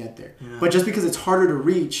for it to get there. Yeah. But just because it's harder to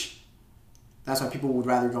reach, that's why people would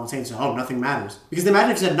rather go insane and say, oh, nothing matters. Because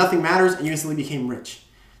imagine if you said nothing matters and you instantly became rich.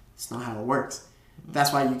 It's not how it works.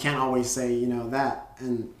 That's why you can't always say, you know, that.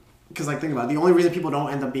 And because, like, think about it. The only reason people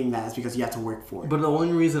don't end up being that is because you have to work for it. But the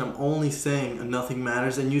only reason I'm only saying nothing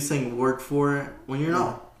matters and you saying work for it when you're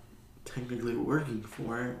not technically working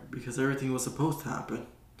for it, because everything was supposed to happen.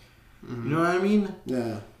 You know what I mean?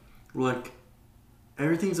 Yeah. Like,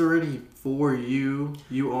 everything's already for you.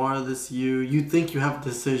 You are this you. You think you have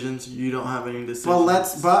decisions. You don't have any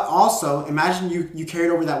decisions. But also, imagine you carried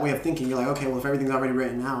over that way of thinking. You're like, okay, well, if everything's already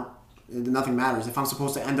written out, then nothing matters. If I'm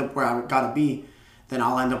supposed to end up where I gotta be, then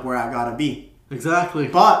I'll end up where I gotta be. Exactly.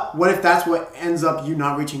 But what if that's what ends up you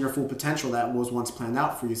not reaching your full potential that was once planned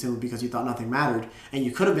out for you, simply because you thought nothing mattered, and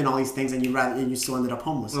you could have been all these things, and you still ended up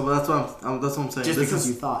homeless. Well, that's what I'm saying. Just because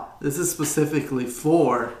you thought. This is specifically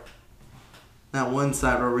for that one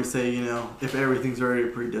side where we say, you know, if everything's already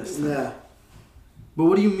predestined. Yeah. But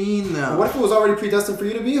what do you mean now? What if it was already predestined for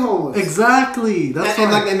you to be homeless? Exactly. That's the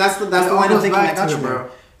line of thinking that got you, bro.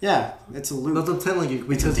 Yeah, it's a loop. That's what I'm telling you,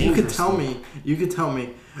 because you could tell me,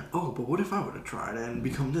 oh, but what if I would have tried and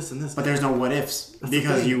become this and this? But there's no what ifs,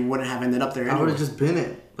 because you wouldn't have ended up there anyway. I would have just been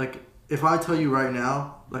it. Like, if I tell you right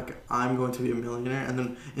now, like, I'm going to be a millionaire, and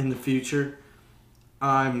then in the future,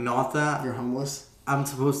 I'm not that. You're homeless. I'm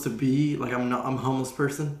supposed to be, like, I'm a homeless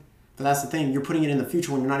person. But that's the thing. You're putting it in the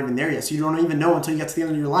future when you're not even there yet. So you don't even know until you get to the end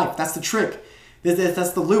of your life. That's the trick.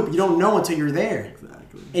 That's the loop. You don't know until you're there.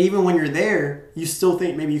 Exactly. And even when you're there, you still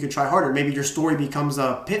think maybe you could try harder. Maybe your story becomes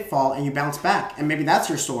a pitfall and you bounce back. And maybe that's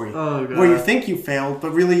your story. Oh, God. Where you think you failed,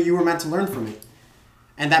 but really you were meant to learn from it.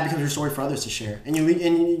 And that becomes your story for others to share. And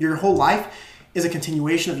your whole life is a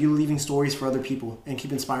continuation of you leaving stories for other people and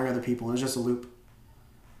keep inspiring other people. And it's just a loop.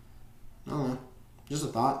 I don't know. Just a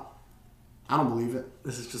thought. I don't believe it.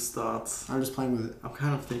 This is just thoughts. I'm just playing with it. I'm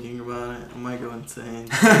kind of thinking about it. I might go insane.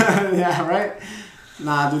 Yeah, right?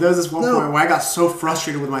 Nah, dude, there was this one point where I got so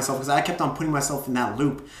frustrated with myself because I kept on putting myself in that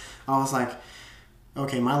loop. I was like,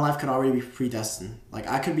 okay, my life could already be predestined. Like,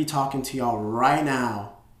 I could be talking to y'all right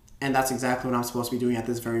now, and that's exactly what I'm supposed to be doing at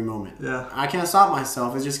this very moment. Yeah. I can't stop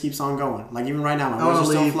myself. It just keeps on going. Like, even right now, my words are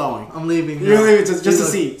still flowing. I'm leaving. You're leaving just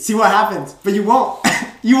to see what happens. But you won't.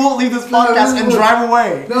 You won't leave this podcast and drive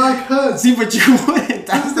away. No, I could. See, but you wouldn't.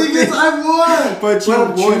 That's the thing. I would. But you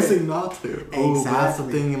I'm wouldn't. choosing not to. Exactly. Oh, that's the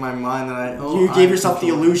thing in my mind that you gave yourself the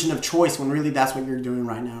illusion of choice when really that's what you're doing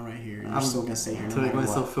right now, right here. You're still gonna stay here. To make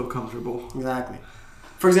myself feel comfortable. Exactly.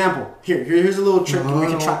 For example, here's a little trick we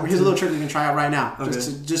can try. Here's a little trick we can try out right now, okay.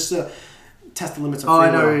 just to test the limits of free will.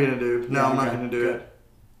 I know what you're gonna do. No, I'm not gonna do it.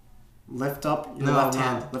 Lift up your left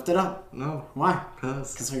hand. Lift it up. No. Why?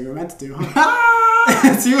 Because that's what you were meant to do, huh?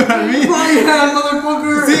 See what I mean? Right hand,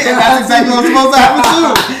 motherfucker. See, and that's exactly what's supposed to happen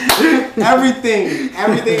too.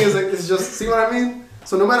 Everything is just. See what I mean?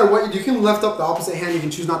 So no matter what you can lift up the opposite hand. You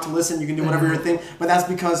can choose not to listen. You can do whatever your thing. But that's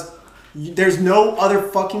because there's no other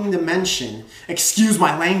fucking dimension. Excuse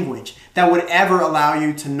my language. That would ever allow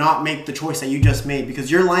you to not make the choice that you just made,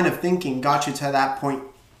 because your line of thinking got you to that point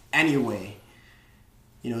anyway.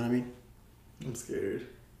 You know what I mean? I'm scared.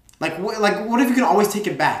 Like what if you can always take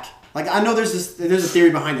it back? Like, I know there's a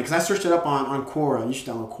theory behind it, because I searched it up on Quora. You should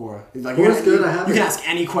download Quora. Like, Quora's good. You can ask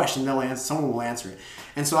any question, someone will answer it.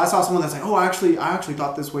 And so I saw someone that's like, oh, I actually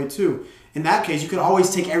thought this way too. In that case, you could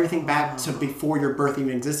always take everything back to before your birth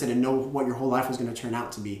even existed and know what your whole life was going to turn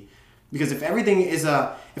out to be. Because if everything is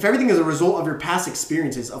a result of your past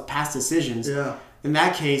experiences, of past decisions, in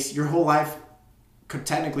that case, your whole life could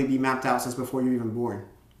technically be mapped out since before you were even born.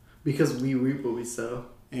 Because we reap what we sow.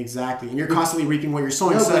 Exactly. And you're constantly reaping what you're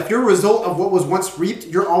sowing. So if you're a result of what was once reaped,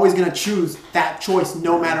 you're always going to choose that choice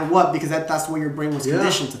no matter what, because that's the way your brain was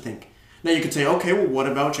conditioned to think. Now you could say, okay, well, what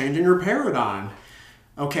about changing your paradigm?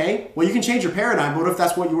 Okay, well, you can change your paradigm, but what if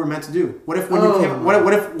that's what you were meant to do? What if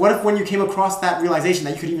when you came across that realization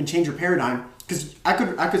that you could even change your paradigm? Because I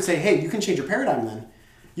could say, hey, you can change your paradigm then.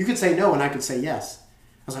 You could say no, and I could say yes.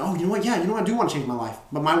 I was like, oh, you know what? Yeah, I do want to change my life.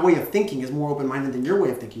 But my way of thinking is more open-minded than your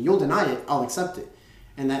way of thinking. You'll deny it, I'll accept it.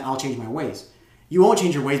 And then I'll change my ways. You won't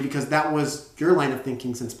change your ways because that was your line of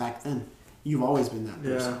thinking since back then. You've always been that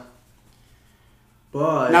person. Yeah.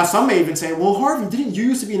 But now some may even say, well, Harvey, didn't you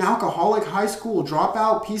used to be an alcoholic, high school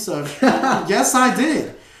dropout piece of... Yes, I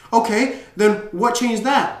did. Okay, then what changed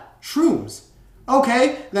that? Shrooms.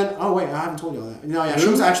 Okay, then... Oh, wait, I haven't told you all that. No, yeah,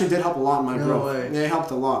 shrooms actually did help a lot in my growth. Way. They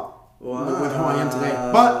helped a lot with who I am today.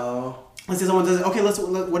 Uh, But... Let's say someone says, okay,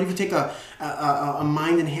 what if you take a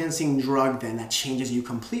mind-enhancing drug then that changes you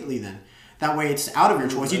completely then? That way it's out of your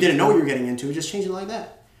choice. You didn't know what you were getting into. Just change it like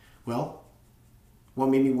that. Well, what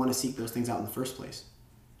made me want to seek those things out in the first place?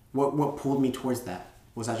 What pulled me towards that?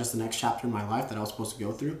 Was that just the next chapter in my life that I was supposed to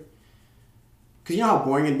go through? Because you know how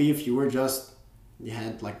boring it'd be if you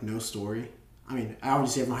had like no story? I mean, I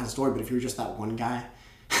always say everyone has a story, but if you were just that one guy,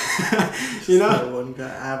 you know? That one guy,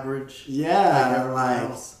 average. Yeah,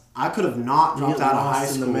 like... I could have not dropped out of high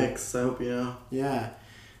school. In the mix, I hope you know. Yeah.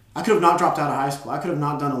 I could have not dropped out of high school. I could have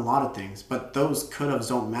not done a lot of things, but those could-haves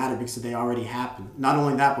don't matter because they already happened. Not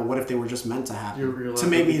only that, but what if they were just meant to happen? To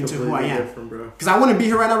make me into who I am. Because I wouldn't be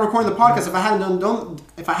here right now recording the podcast if I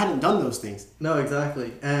hadn't done those things. No,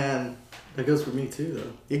 exactly. And that goes for me too,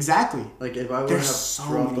 though. Exactly. Like if I wouldn't have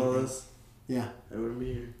dropped all this, I wouldn't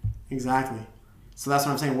be here. Exactly. So that's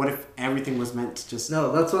what I'm saying. What if everything was meant to just...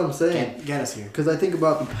 No, that's what I'm saying. Get us here. Because I think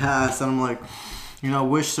about the past and I'm like, I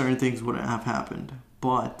wish certain things wouldn't have happened.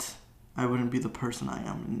 But I wouldn't be the person I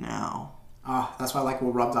am now. That's why I like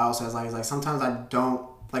what Rob Dial says. Like, he's like, sometimes I don't...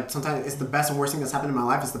 Like, sometimes it's the best and worst thing that's happened in my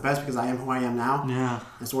life. It's the best because I am who I am now. Yeah.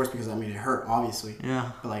 It's the worst because, it hurt, obviously.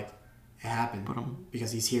 Yeah. But, like, it happened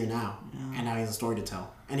because he's here now. Yeah. And now he has a story to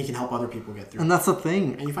tell. And he can help other people get through it. And that's the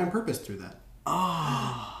thing. And you find purpose through that.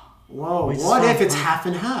 Whoa, what if it's half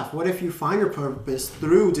and half? What if you find your purpose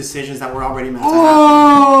through decisions that were already meant to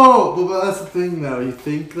happen? But that's the thing, though. You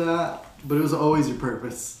think that, but it was always your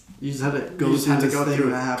purpose. You just had to go through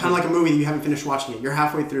it. Kind of like a movie that you haven't finished watching it. You're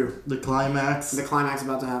halfway through. The climax. The climax is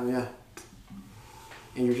about to happen, yeah.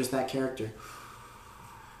 And you're just that character.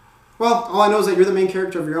 Well, all I know is that you're the main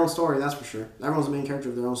character of your own story, that's for sure. Everyone's the main character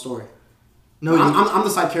of their own story. No, I'm the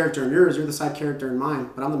side character in yours, you're the side character in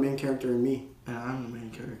mine, but I'm the main character in me. And I'm the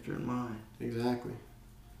main character in mine. Exactly.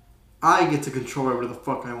 I get to control whatever the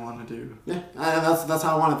fuck I want to do. Yeah, that's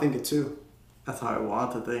how I want to think it too. That's how I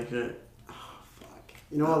want to think it. Oh, fuck.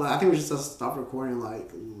 You know what? I think we should just stop recording,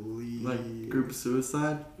 Like group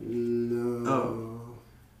suicide? No. Oh.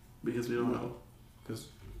 Because we don't know. Because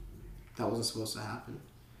that wasn't supposed to happen.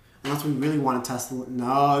 Unless we really want to test the...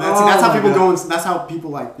 No, that's how people go... That's how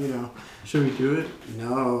people, Should we do it?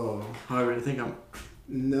 No. However, you think I'm...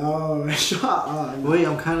 No, shut up. Wait,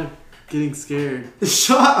 I'm kind of getting scared.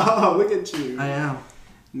 Shut up, look at you. I am.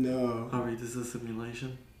 No. However, this is a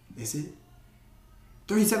simulation. Is it?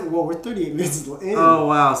 37, well, we're 38 minutes in. Oh,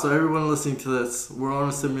 wow, so everyone listening to this, we're on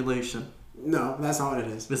a simulation. No, that's not what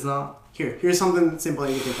it is. It's not? Here's something simple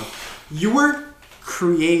you can think of. You were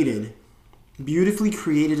created, beautifully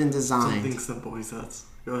created and designed. Something simple, he says.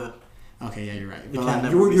 Go ahead. Okay, yeah, you're right.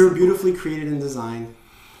 But you were beautifully created and designed.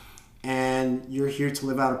 And you're here to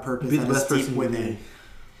live out a purpose that is deep within.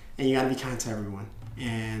 And you got to be kind to everyone.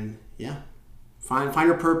 And yeah, find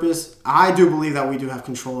your purpose. I do believe that we do have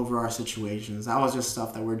control over our situations. That was just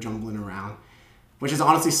stuff that we're jumbling around, which is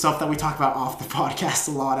honestly stuff that we talk about off the podcast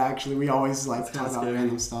a lot. Actually, we always talk about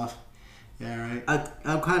random stuff. Yeah, right.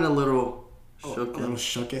 I'm kind of a little shooketh. A little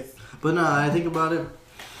shooketh. But no, I think about it.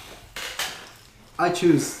 I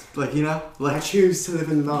choose, I choose to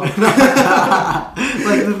live in love.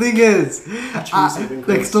 The thing is, I choose to live in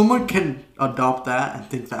Christ. Someone can adopt that and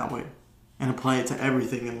think that way, and apply it to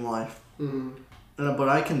everything in life. Mm-hmm. But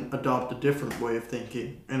I can adopt a different way of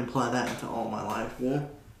thinking and apply that into all my life. Yeah.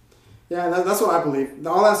 Yeah, that's what I believe.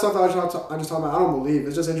 All that stuff that I just talked about, I don't believe.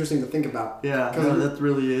 It's just interesting to think about. Yeah, that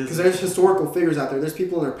really is. Because there's historical figures out there. There's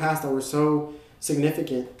people in their past that were so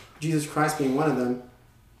significant, Jesus Christ being one of them,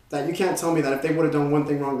 that you can't tell me that if they would have done one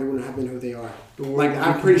thing wrong, they wouldn't have been who they are.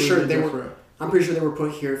 I'm pretty sure they were. I'm pretty sure they were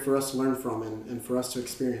put here for us to learn from and for us to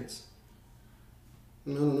experience.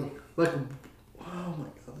 I don't know. Like, oh my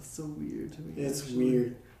god, that's so weird to me. It's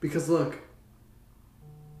weird. Because look,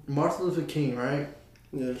 Martin Luther King, right?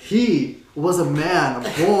 Yeah. He was a man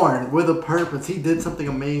born with a purpose. He did something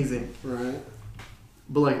amazing. Right.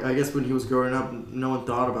 But like, I guess when he was growing up, no one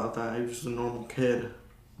thought about that. He was just a normal kid.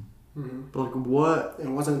 Mm-hmm. But like, what? And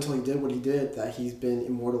it wasn't until he did what he did that he's been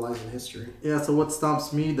immortalized in history. Yeah, so what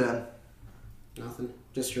stops me then? Nothing.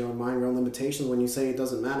 Just your own mind, your own limitations. When you say it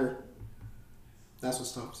doesn't matter, that's what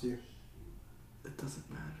stops you. It doesn't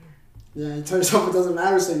matter. Yeah, you tell yourself it doesn't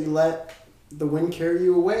matter, so you let the wind carry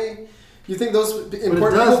you away. You think those important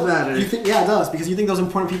but it does people, matter. You think, yeah, it does, because you think those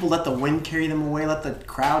important people let the wind carry them away, let the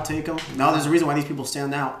crowd take them. No, there's a reason why these people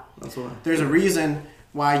stand out. That's why. There's a reason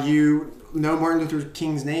why you know Martin Luther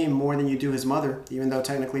King's name more than you do his mother, even though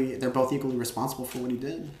technically they're both equally responsible for what he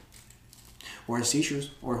did. Or his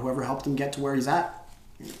teachers, or whoever helped him get to where he's at.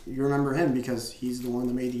 You remember him because he's the one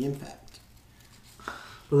that made the impact.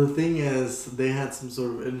 But the thing is, they had some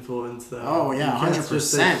sort of influence that. Oh yeah,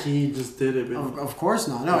 100%. He just did it. Of course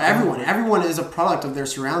not. No, everyone is a product of their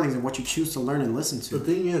surroundings and what you choose to learn and listen to. The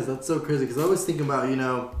thing is, that's so crazy because I always think about,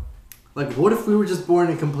 like, what if we were just born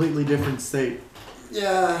in a completely different state?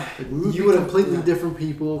 Yeah, like, you would have completely different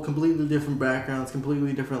people, completely different backgrounds,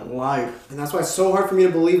 completely different life. And that's why it's so hard for me to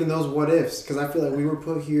believe in those what ifs, because I feel like we were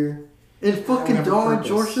put here. In fucking Darwin,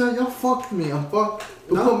 Georgia, y'all fucked me. I'm fucked.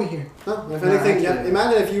 Don't put me here. No, if anything, yeah,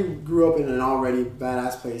 imagine if you grew up in an already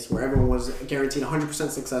badass place where everyone was guaranteed 100%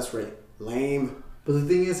 success rate. Lame. But the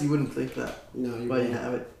thing is, you wouldn't think that. No, you wouldn't. You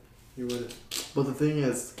have it. You wouldn't. But the thing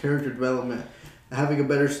is, character development. Having a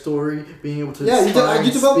better story, being able to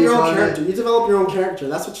you develop your own character. You develop your own character.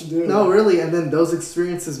 That's what you do. No, really, and then those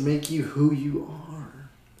experiences make you who you are.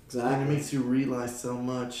 Exactly. And it makes you realize so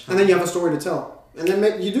much. And then you have a story to tell. And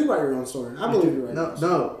then you do write your own story. I believe you write your own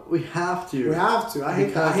story. No, we have to. We have to. I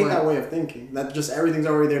hate that way of thinking. That just everything's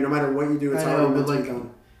already there. No matter what you do, it's already meant to be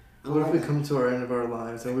done. What if we come to our end of our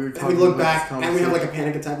lives and we were talking and we look back and we have like a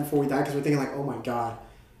panic attack before we die because we're thinking like, oh my god,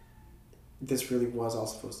 this really was all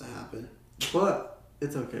supposed to happen. But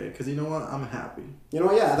it's okay, because you know what? I'm happy. You know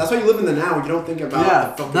what? Yeah, that's why you live in the now. You don't think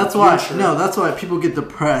about the that's why. Future. No, that's why people get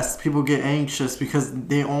depressed. People get anxious because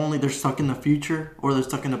they're stuck in the future or they're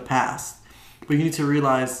stuck in the past. But you need to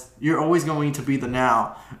realize you're always going to be the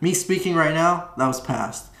now. Me speaking right now, that was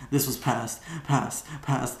past. This was past. But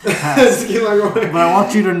I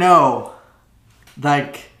want you to know,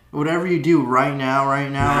 like, whatever you do right now,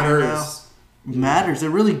 matters. It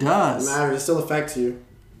really does. It matters. It still affects you.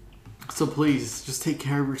 So please, just take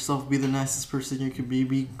care of yourself. Be the nicest person you can be.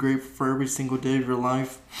 Be grateful for every single day of your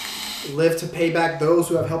life. Live to pay back those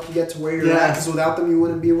who have helped you get to where you're at. Because without them, you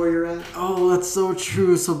wouldn't be where you're at. Oh, that's so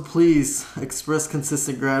true. So please, express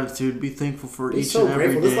consistent gratitude. Be thankful for each and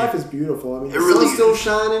every day. This life is beautiful. I mean, the sun's still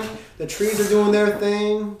shining. The trees are doing their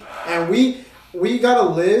thing. And we got to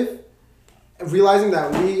live realizing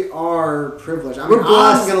that we are privileged. I mean,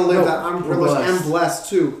 I'm going to live that. I'm privileged and blessed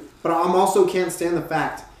too. But I'm also can't stand the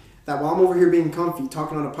fact that while I'm over here being comfy,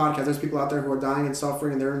 talking on a podcast, there's people out there who are dying and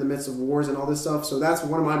suffering, and they're in the midst of wars and all this stuff. So that's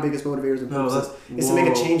one of my biggest motivators and purposes, is to make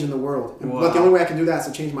a change in the world. But the only way I can do that is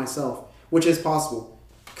to change myself, which is possible.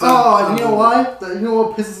 And you know why? You know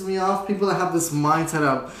what pisses me off? People that have this mindset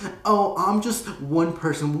of, I'm just one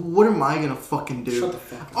person. What am I going to fucking do? Shut the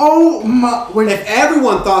fuck up. Oh, my. If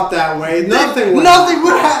everyone thought that way, nothing would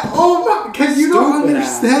happen. Oh, my. Because you don't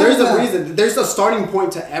understand. There's a reason. There's a starting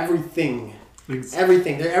point to everything.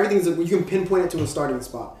 Everything. Everything's you can pinpoint it to a starting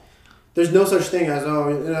spot. There's no such thing as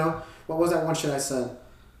what was that one shit I said?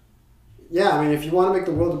 Yeah, I mean, if you want to make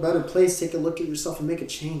the world a better place, take a look at yourself and make a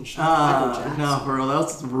change. No, bro, that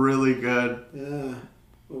was really good. Yeah,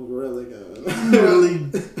 really good. Really.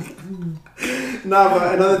 No,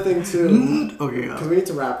 but another thing too. Okay. Because we need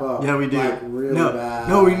to wrap up. Yeah, we do. Like, really bad.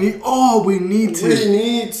 No, we need. Oh, we need to. We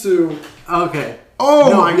need to. Okay.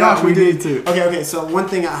 Oh my gosh, we need to. Okay. So one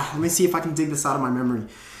thing, let me see if I can dig this out of my memory.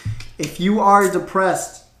 If you are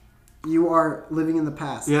depressed, you are living in the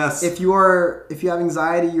past. Yes. If you have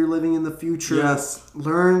anxiety, you're living in the future. Yes.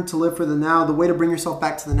 Learn to live for the now. The way to bring yourself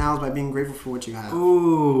back to the now is by being grateful for what you have.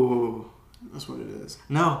 Ooh. That's what it is.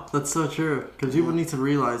 No, that's so true. Because people need to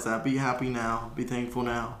realize that. Be happy now. Be thankful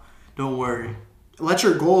now. Don't worry. Let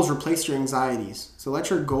your goals replace your anxieties. So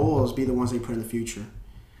let your goals be the ones that you put in the future.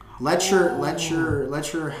 Let your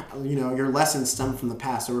your lessons stem from the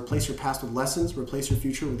past. So replace your past with lessons, replace your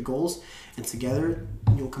future with goals, and together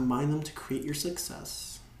you'll combine them to create your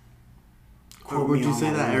success. Would you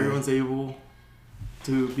say that everyone's able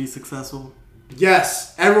to be successful?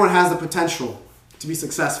 Yes, everyone has the potential to be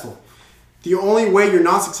successful. The only way you're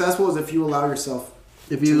not successful is if you allow yourself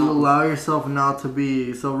If you allow yourself not to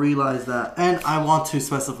be, so realize that. And I want to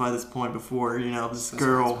specify this point before,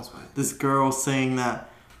 this girl saying that,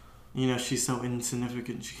 she's so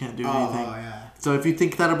insignificant, she can't do anything. Oh, yeah. So if you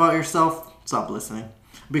think that about yourself, stop listening.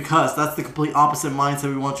 Because that's the complete opposite mindset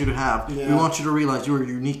we want you to have. Yeah. We want you to realize you're a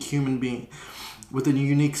unique human being with a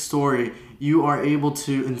unique story. You are able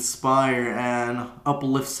to inspire and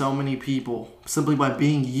uplift so many people simply by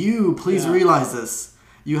being you. Please realize this.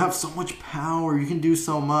 You have so much power. You can do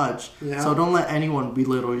so much. Yeah. So don't let anyone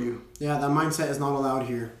belittle you. Yeah, that mindset is not allowed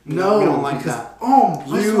here. No. We don't like that.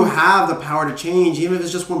 You have the power to change, even if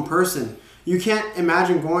it's just one person. You can't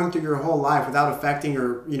imagine going through your whole life without affecting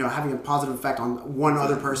or, having a positive effect on one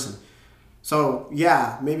other person. So,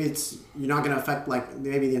 yeah, maybe you're not going to affect,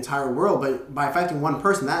 maybe the entire world, but by affecting one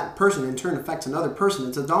person, that person in turn affects another person.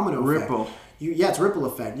 It's a domino effect. Ripple. It's a ripple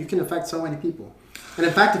effect. You can affect so many people. And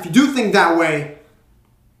in fact, if you do think that way...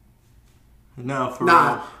 No, for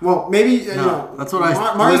real. Well, maybe, that's what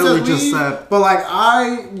I literally just said. But,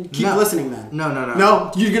 I keep listening then. No.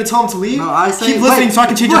 No, you're going to tell him to leave? No, I say... Keep listening so I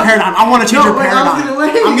can change your paradigm. I want to change your paradigm.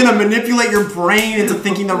 I'm going to manipulate your brain into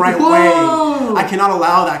thinking the right way. I cannot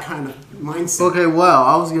allow that kind of mindset. Okay, well,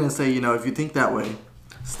 I was going to say, if you think that way,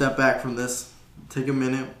 step back from this. Take a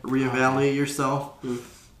minute. Reevaluate yourself.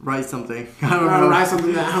 Write something. I don't know. Write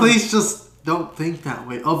something down. Please just don't think that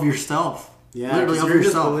way of yourself. Yeah, literally of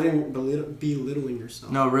yourself. Just belittling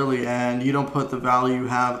yourself. No, really, and you don't put the value you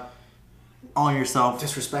have on yourself.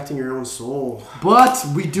 Disrespecting your own soul. But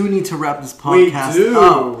we do need to wrap this podcast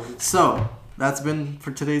up. So, that's been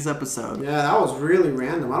for today's episode. Yeah, that was really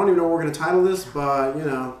random. I don't even know what we're going to title this, but,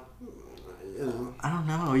 I don't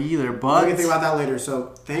know either, but... We can think about that later. So,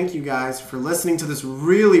 thank you guys for listening to this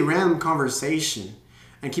really random conversation.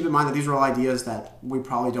 And keep in mind that these are all ideas that we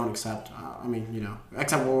probably don't accept.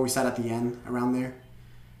 Except what we said at the end around there.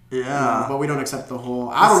 Yeah. But we don't accept the whole...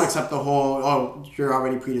 I don't accept the whole, you're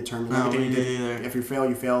already predetermined. No, everything you did. Either. If you fail,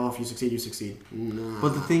 you fail. If you succeed, you succeed. Nah.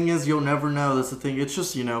 But the thing is, you'll never know. That's the thing. It's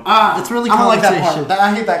just, it's really I don't like that part.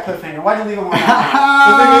 I hate that cliffhanger. Why'd you leave him on that?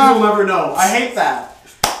 The thing is, you'll never know. I hate that.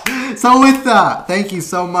 So with that, thank you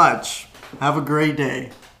so much. Have a great day.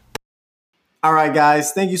 All right,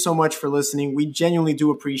 guys. Thank you so much for listening. We genuinely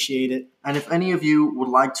do appreciate it. And if any of you would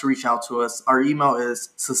like to reach out to us, our email is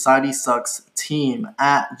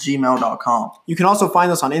societysucksteam@gmail.com. You can also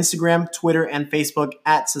find us on Instagram, Twitter, and Facebook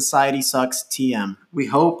 @SocietySucksTM. We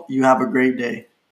hope you have a great day.